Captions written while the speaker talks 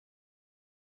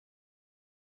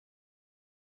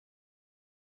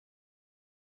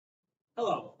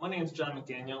Hello, my name is John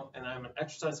McDaniel, and I'm an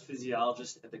exercise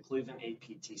physiologist at the Cleveland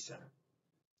APT Center.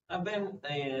 I've been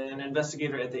an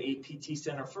investigator at the APT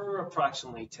Center for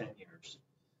approximately 10 years.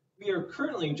 We are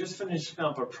currently just finishing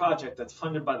up a project that's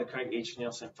funded by the Craig H.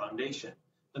 Neilson Foundation.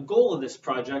 The goal of this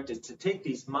project is to take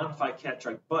these modified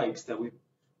Catrike bikes that we've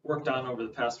worked on over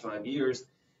the past 5 years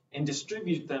and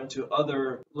distribute them to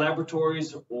other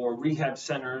laboratories or rehab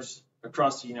centers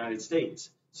across the United States.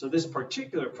 So this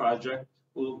particular project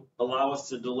will allow us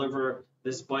to deliver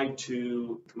this bike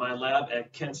to my lab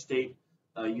at Kent State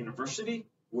University,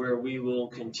 where we will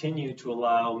continue to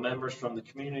allow members from the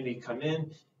community come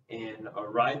in and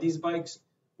ride these bikes.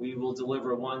 We will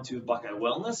deliver one to Buckeye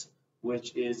Wellness,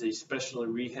 which is a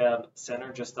specialty rehab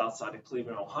center just outside of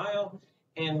Cleveland, Ohio.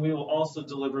 And we will also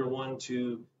deliver one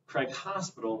to Craig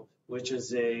Hospital, which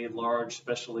is a large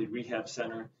specialty rehab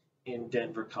center in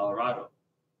Denver, Colorado.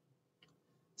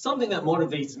 Something that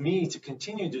motivates me to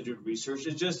continue to do research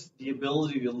is just the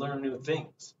ability to learn new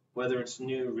things, whether it's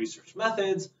new research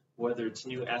methods, whether it's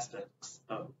new aspects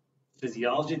of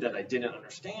physiology that I didn't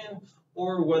understand,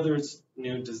 or whether it's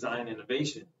new design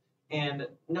innovation. And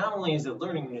not only is it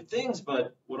learning new things,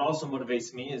 but what also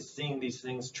motivates me is seeing these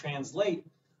things translate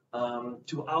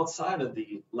to outside of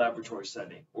the laboratory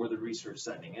setting or the research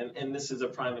setting. And this is a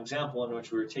prime example in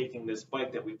which we're taking this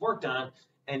bike that we've worked on,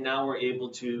 and now we're able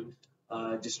to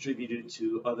distribute it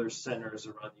to other centers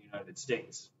around the United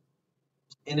States.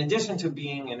 In addition to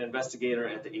being an investigator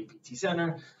at the APT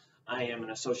Center, I am an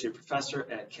associate professor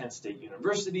at Kent State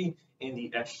University in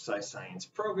the exercise science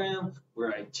program,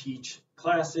 where I teach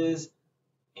classes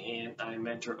and I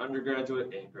mentor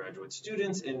undergraduate and graduate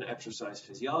students in exercise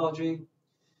physiology.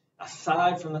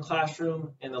 Aside from the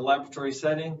classroom and the laboratory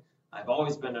setting, I've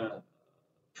always been a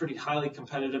pretty highly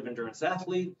competitive endurance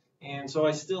athlete, and so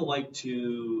I still like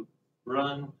to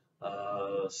run,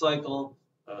 cycle,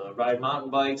 ride mountain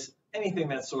bikes, anything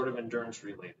that's sort of endurance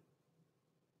related.